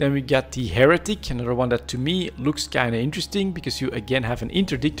 Then we got the Heretic, another one that to me looks kind of interesting, because you again have an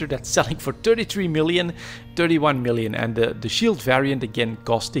Interdictor that's selling for 33 million, 31 million, and the Shield variant again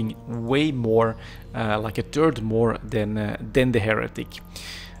costing way more, like a third more than the Heretic.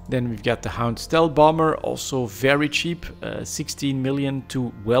 Then we've got the Hound Stealth Bomber, also very cheap, 16 million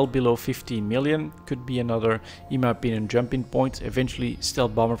to well below 15 million. Could be another, in my opinion, jumping point. Eventually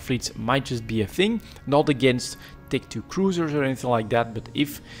Stealth Bomber fleets might just be a thing, not against Take 2 cruisers or anything like that, but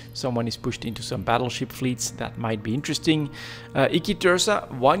if someone is pushed into some battleship fleets, that might be interesting. Ichthyrsa,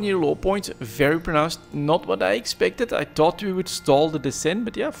 1 year low point, very pronounced, not what I expected. I thought we would stall the descent,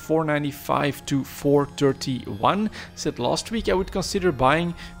 but yeah, 495 to 431. Said last week I would consider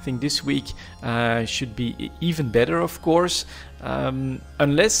buying. I think this week should be even better, of course,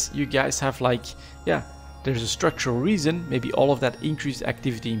 unless you guys have like, yeah, there's a structural reason, maybe all of that increased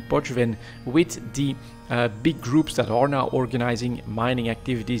activity in Pochven with the big groups that are now organizing mining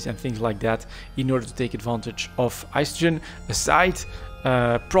activities and things like that in order to take advantage of Isogen. A side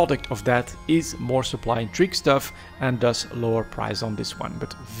product of that is more supply and trick stuff, and thus lower price on this one.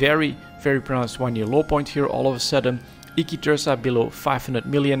 But very, very pronounced 1 year low point here all of a sudden. Ichthyrsa below 500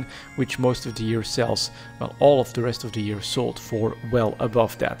 million, which most of the year sells, well, all of the rest of the year sold for well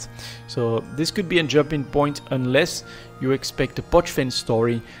above that. So this could be a jumping point, unless you expect the Pochven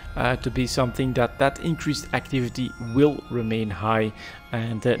story to be something that increased activity will remain high,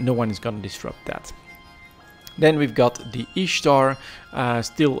 and no one is going to disrupt that. Then we've got the Ishtar,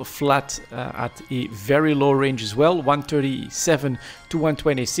 still flat at a very low range as well, 137 to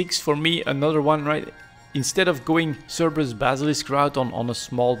 126. For me, another one, right? Instead of going Cerberus Basilisk route on a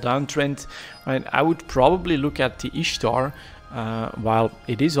small downtrend, right, I would probably look at the Ishtar. While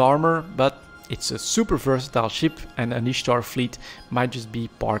it is armor, but it's a super versatile ship, and an Ishtar fleet might just be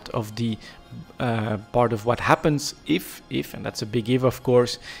part of the what happens if, and that's a big if of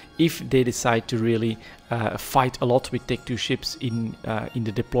course, if they decide to really fight a lot with Tech 2 ships in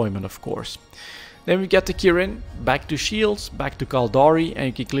the deployment, of course. Then we get the Kirin, back to shields, back to Caldari, and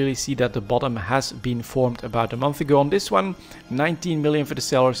you can clearly see that the bottom has been formed about a month ago on this one. 19 million for the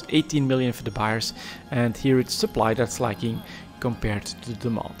sellers, 18 million for the buyers, and here it's supply that's lacking compared to the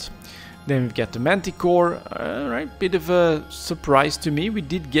demand. Then we've got the Manticore, right, bit of a surprise to me. We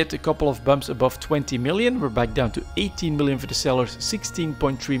did get a couple of bumps above 20 million. We're back down to 18 million for the sellers,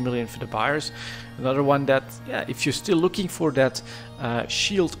 16.3 million for the buyers. Another one that, yeah, if you're still looking for that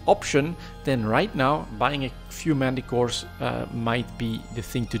shield option, then right now buying a few Manticores might be the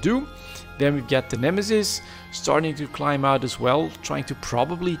thing to do. Then we've got the Nemesis starting to climb out as well, trying to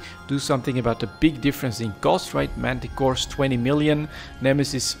probably do something about the big difference in cost, right? Manticore's 20 million,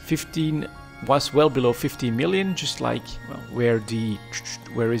 Nemesis 15 was well below 15 million, just like, well, where the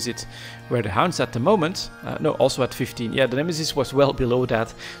Hound's at the moment. No, also at 15. Yeah, the Nemesis was well below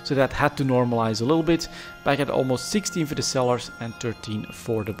that, so that had to normalize a little bit. Back at almost 16 for the sellers and 13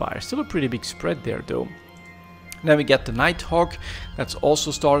 for the buyers. Still a pretty big spread there though. Then we get the Nighthawk, that's also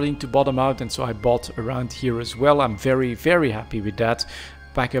starting to bottom out, and so I bought around here as well. I'm very, very happy with that.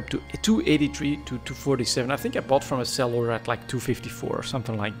 Back up to 283 to 247. I think I bought from a seller at like 254 or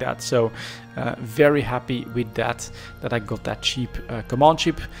something like that. So very happy with that I got that cheap command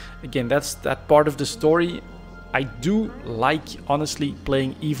chip. Again, that's that part of the story. I do like, honestly,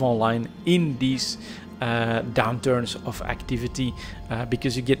 playing EVE Online in these downturns of activity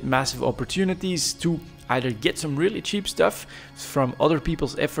because you get massive opportunities to either get some really cheap stuff from other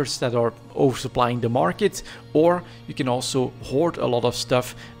people's efforts that are oversupplying the market, or you can also hoard a lot of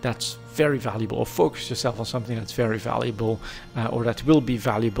stuff that's very valuable, or focus yourself on something that's very valuable or that will be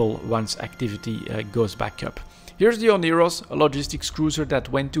valuable once activity goes back up. Here's the Oneros, a logistics cruiser that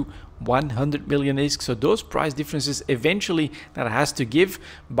went to 100 million ISK, so those price differences eventually that has to give.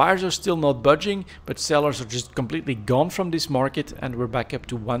 Buyers are still not budging, but sellers are just completely gone from this market, and we're back up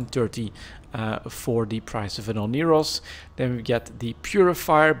to 130 for the price of an Oneros. Then we get the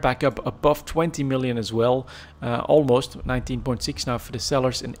Purifier back up above 20 million as well, almost 19.6 now for the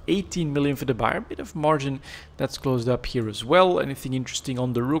sellers and 18 million for the buyer. A bit of margin that's closed up here as well. Anything interesting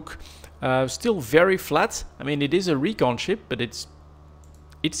on the Rook? Still very flat. I mean, it is a recon ship, but it's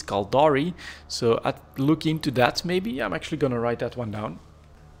Kaldari, so I'd look into that maybe. I'm actually gonna write that one down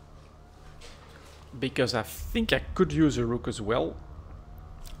because I think I could use a Rook as well.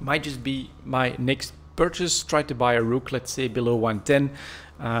 Might just be my next purchase. Try to buy a Rook, let's say below 110.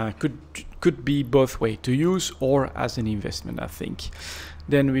 Could be both way to use or as an investment, I think.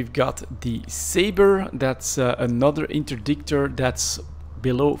 Then we've got the Saber. That's another interdictor that's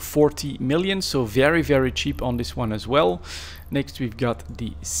below 40 million, so very, very cheap on this one as well. Next we've got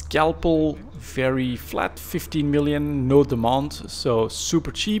the Scalpel, very flat, 15 million, no demand, so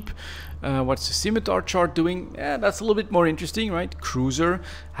super cheap. What's the Scimitar chart doing? Yeah, that's a little bit more interesting, right? Cruiser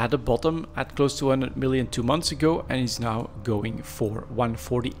had a bottom at close to 100 million 2 months ago and is now going for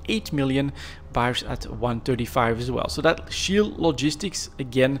 148 million. Buyers at 135 as well. So that Shield Logistics,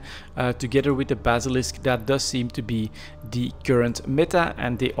 again, together with the Basilisk, that does seem to be the current meta,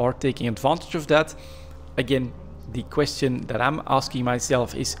 and they are taking advantage of that. Again, the question that I'm asking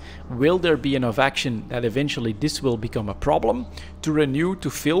myself is, will there be enough action that eventually this will become a problem? To renew, to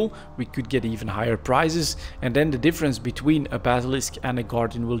fill, we could get even higher prices, and then the difference between a Basilisk and a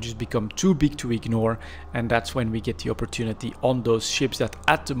Guardian will just become too big to ignore, and that's when we get the opportunity on those ships that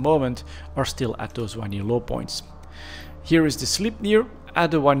at the moment are still at those 1-year low points. Here is the Sleipnir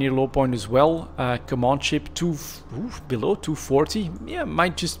at the 1-year low point as well. Command ship below 240. Yeah,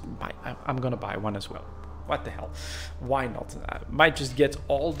 I'm gonna buy one as well. What the hell, why not? I might just get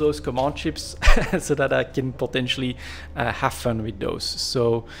all those command chips so that I can potentially have fun with those.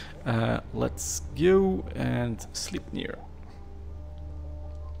 So let's go and Sleipnir.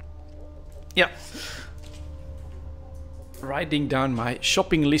 Yeah, writing down my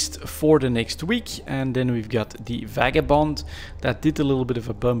shopping list for the next week. And then we've got the Vagabond that did a little bit of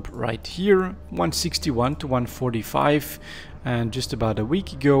a bump right here, 161 to 145, and just about a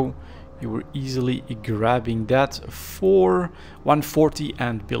week ago you were easily grabbing that for 140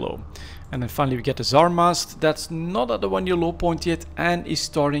 and below. And then finally we get the Zarmast, that's not at the 1-year low point yet and is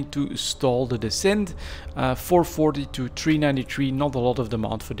starting to stall the descent. 440 to 393, not a lot of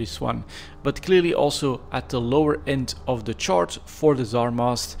demand for this one, but clearly also at the lower end of the chart for the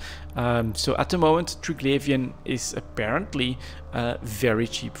Zarmast. So at the moment Triglavian is apparently very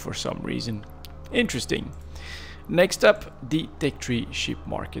cheap for some reason. Interesting. Next up, the Tech Tree ship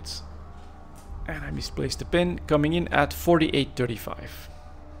markets. And I misplaced the pen, coming in at 48.35.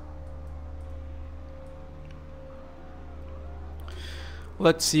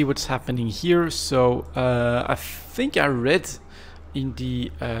 Let's see what's happening here. So I think I read in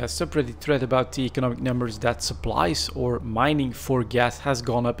the subreddit thread about the economic numbers that supplies or mining for gas has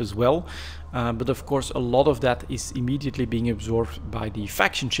gone up as well. but of course a lot of that is immediately being absorbed by the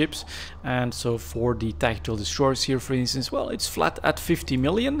faction ships. And so for the tactical destroyers here, for instance, well, it's flat at 50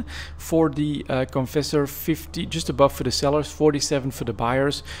 million. For the Confessor, 50, just above for the sellers, 47 for the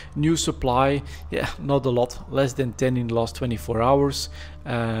buyers. New supply, yeah, not a lot, less than 10 in the last 24 hours.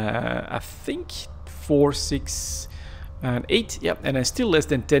 I think 4, 6 and 8, yeah, and then still less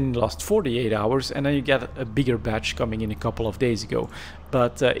than 10 in the last 48 hours, and then you get a bigger batch coming in a couple of days ago.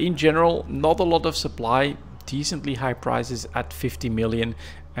 But in general, not a lot of supply, decently high prices at 50 million,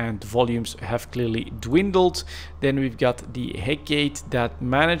 and volumes have clearly dwindled. Then we've got the Hecate that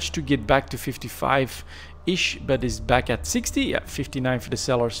managed to get back to 55-ish, but is back at 60, yeah, 59 for the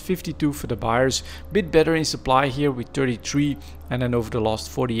sellers, 52 for the buyers. Bit better in supply here with 33, and then over the last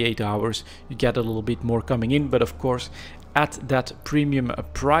 48 hours you get a little bit more coming in, but of course at that premium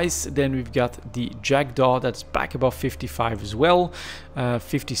price. Then we've got the Jackdaw that's back above 55 as well,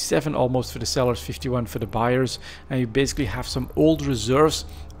 57 almost for the sellers, 51 for the buyers, and you basically have some old reserves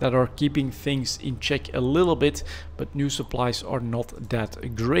that are keeping things in check a little bit, but new supplies are not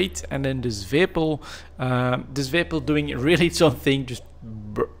that great. And then this Vepel doing really its own thing, just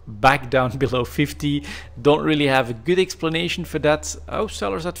back down below 50. Don't really have a good explanation for that. Oh,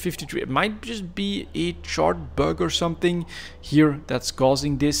 sellers at 53. It might just be a chart bug or something here that's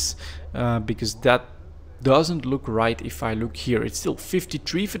causing this, because that doesn't look right. If I look here, it's still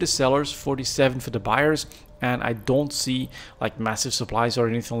 53 for the sellers, 47 for the buyers, and I don't see like massive supplies or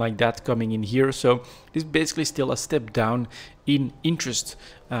anything like that coming in here. So this is basically still a step down in interest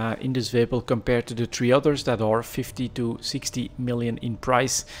in this vehicle compared to the three others that are 50 to 60 million in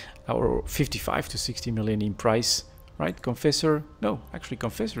price, or 55 to 60 million in price, right? Confessor, no, actually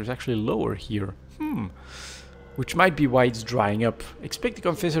Confessor is actually lower here, which might be why it's drying up. Expect the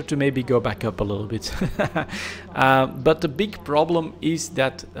Confessor to maybe go back up a little bit. But the big problem is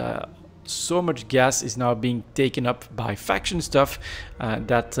that so much gas is now being taken up by faction stuff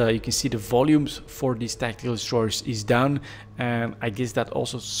that you can see the volumes for these tactical destroyers is down. And I guess that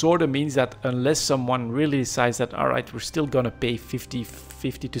also sort of means that unless someone really decides that, all right, we're still gonna pay 50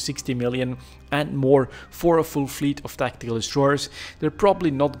 to 60 million and more for a full fleet of tactical destroyers, they're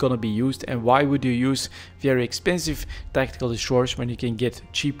probably not gonna be used. And why would you use very expensive tactical destroyers when you can get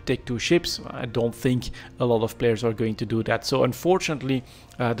cheap Tech 2 ships? I don't think a lot of players are going to do that. So unfortunately,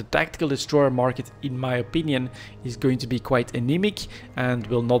 the tactical destroyer market, in my opinion, is going to be quite anemic and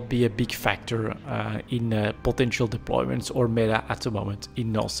will not be a big factor in potential deployments or meta at the moment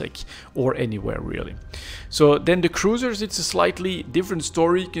in nullsec or anywhere really. So then the cruisers, it's a slightly different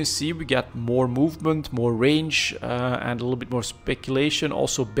story. You can see we got more movement, more range, and a little bit more speculation,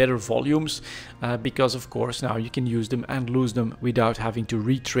 also better volumes, because of course now you can use them and lose them without having to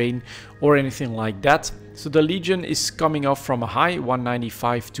retrain or anything like that. So the Legion is coming off from a high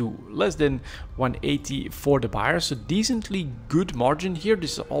 195 to less than 180 for the buyer, so decently good margin here.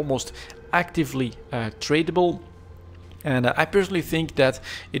 This is almost actively tradable. And I personally think that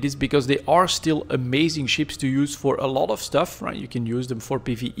it is because they are still amazing ships to use for a lot of stuff, right? You can use them for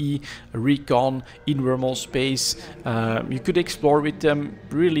PvE, recon, in wormhole space. You could explore with them.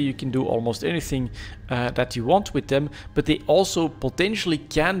 Really, you can do almost anything that you want with them, but they also potentially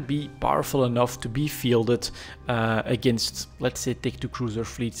can be powerful enough to be fielded against, let's say, Tech 2 cruiser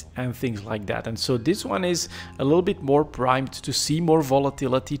fleets and things like that. And so this one is a little bit more primed to see more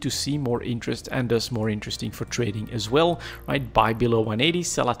volatility, to see more interest, and thus more interesting for trading as well, right? Buy below 180,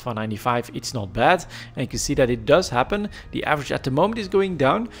 sell at 195, it's not bad. And you can see that it does happen. The average at the moment is going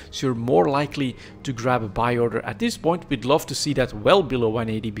down, so you're more likely to grab a buy order at this point. We'd love to see that well below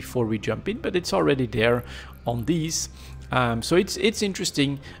 180 before we jump in, but it's already there on these. So it's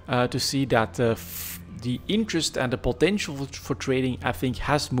interesting to see that the interest and the potential for trading, I think,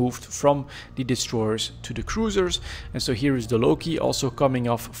 has moved from the destroyers to the cruisers. And so here is the Loki also coming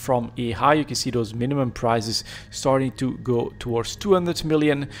off from a high. You can see those minimum prices starting to go towards 200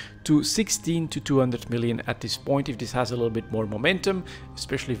 million to 16 to 200 million at this point. If this has a little bit more momentum,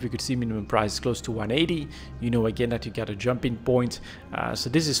 especially if we could see minimum prices close to 180, you know again that you get a jumping point. So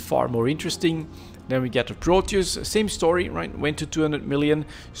this is far more interesting. Then we get the Proteus, same story, right? Went to 200 million,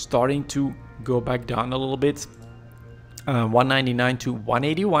 starting to go back down a little bit. 199 to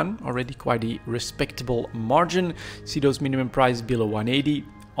 181, already quite a respectable margin. See those minimum prices below 180.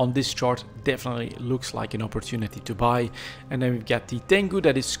 On this chart, definitely looks like an opportunity to buy. And then we've got the Tengu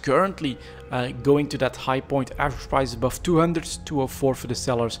that is currently going to that high point, average price above 200, 204 for the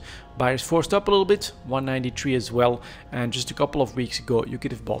sellers. Buyers forced up a little bit, 193 as well. And just a couple of weeks ago, you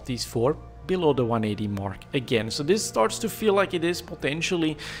could have bought these for below the 180 mark again. So this starts to feel like it is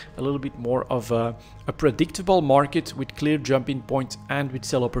potentially a little bit more of a predictable market with clear jumping points and with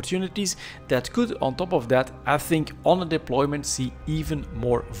sell opportunities that could, on top of that, I think on a deployment see even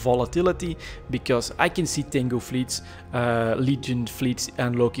more volatility, because I can see Tengu fleets, Legion fleets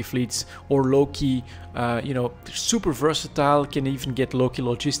and Loki fleets, or Loki, you know, super versatile, can even get Loki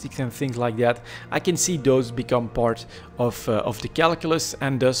logistics and things like that. I can see those become part of the calculus,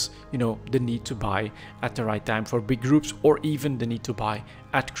 and thus, you know, the need to buy at the right time for big groups, or even the need to buy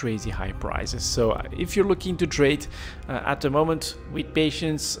at crazy high prices. So if you're looking to trade at the moment with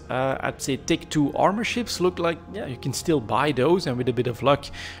patience, I'd say Tech 2 armor ships look like, yeah, you can still buy those, and with a bit of luck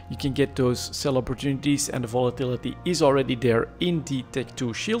you can get those sell opportunities, and the volatility is already there in the Tech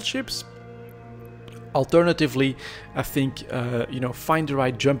 2 shield ships. Alternatively, I think, you know, find the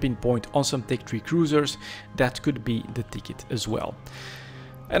right jumping point on some Tech 3 cruisers. That could be the ticket as well.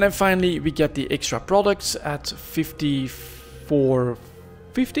 And then finally we get the extra products at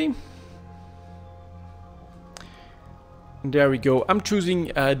 54.50. There we go. I'm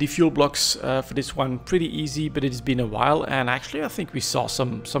choosing the fuel blocks for this one. Pretty easy, but it's been a while, and actually I think we saw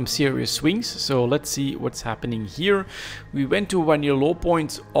some serious swings. So let's see what's happening here. We went to 1 year low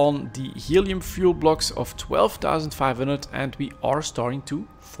point on the helium fuel blocks of 12,500, and we are starting to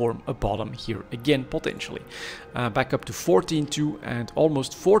form a bottom here again, potentially. Back up to 14.2 and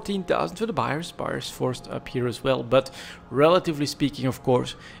almost 14,000 for the buyers. Buyers forced up here as well, but relatively speaking, of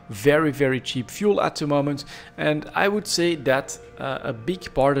course, very cheap fuel at the moment. And I would say that a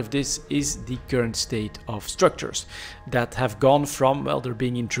big part of this is the current state of structures that have gone from, well, they're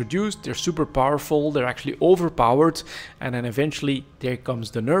being introduced, they're super powerful, they're actually overpowered, and then eventually there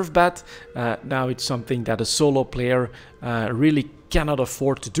comes the nerf bat. Now it's something that a solo player really cannot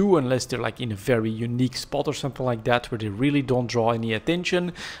afford to do unless they're like in a very unique spot or something like that where they really don't draw any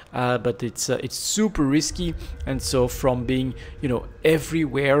attention, but it's super risky. And so from being, you know,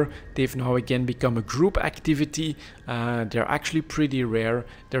 everywhere, they've now again become a group activity. They're actually pretty rare.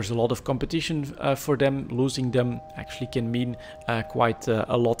 There's a lot of competition for them. Losing them actually can mean quite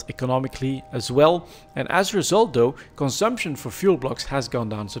a lot economically as well. And as a result though, consumption for fuel blocks has gone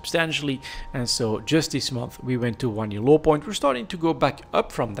down substantially, and so just this month we went to 1 year low point. We're starting to go back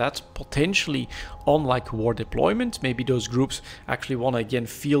up from that, potentially on like war deployment. Maybe those groups actually want to again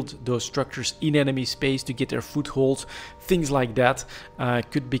field those structures in enemy space to get their foothold. Things like that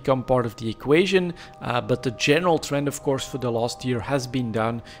could become part of the equation, but the general trend, of course, for the last year has been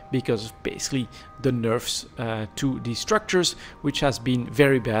down because of basically the nerfs to these structures, which has been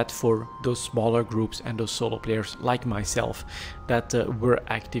very bad for those smaller groups and those solo players like myself that were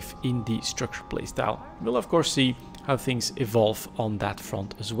active in the structure playstyle. We'll of course see how things evolve on that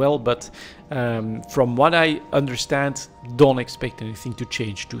front as well, but from what I understand, don't expect anything to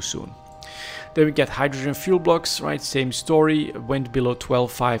change too soon. Then we get hydrogen fuel blocks, right? Same story, went below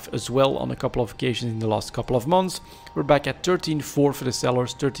 12.5 as well on a couple of occasions in the last couple of months. We're back at 13.4 for the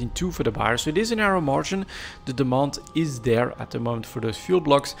sellers, 13.2 for the buyers. So it is a narrow margin. The demand is there at the moment for those fuel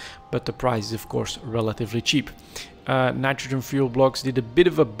blocks, but the price is of course relatively cheap. Nitrogen fuel blocks did a bit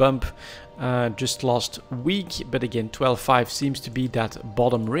of a bump just last week, but again 12.5 seems to be that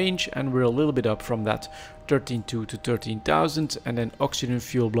bottom range, and we're a little bit up from that 13.2 to 13,000. And then oxygen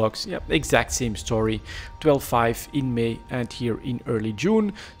fuel blocks, yeah, exact same story, 12.5 in May and here in early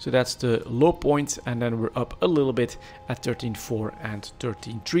June. So that's the low point, and then we're up a little bit at 13.4 and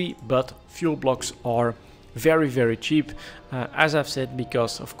 13.3, but fuel blocks are very cheap, as I've said,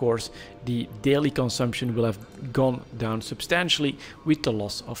 because of course the daily consumption will have gone down substantially with the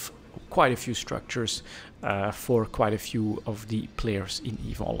loss of quite a few structures for quite a few of the players in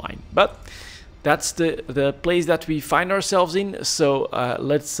EVE Online. But that's the place that we find ourselves in. So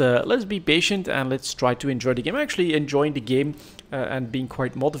let's be patient and let's try to enjoy the game. I'm actually enjoying the game and being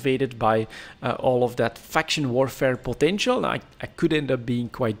quite motivated by all of that faction warfare potential. I could end up being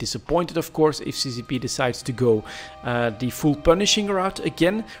quite disappointed, of course, if CCP decides to go the full punishing route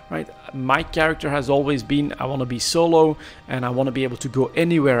again, right? My character has always been, I want to be solo and I want to be able to go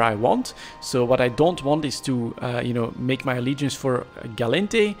anywhere I want. So what I don't want is to, you know, make my allegiance for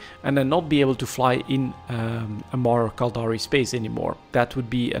Galente and then not be able to fly in Amar or Kaldari space anymore. That would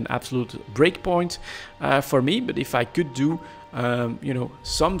be an absolute breakpoint for me. But if I could do you know,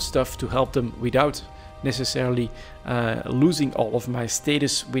 some stuff to help them without necessarily losing all of my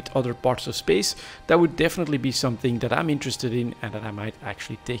status with other parts of space, that would definitely be something that I'm interested in and that I might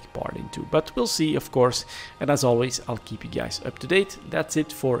actually take part into. But we'll see, of course, and as always, I'll keep you guys up to date. That's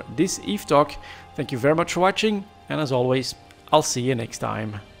it for this EVE Talk. Thank you very much for watching, and as always, I'll see you next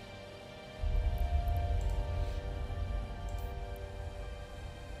time.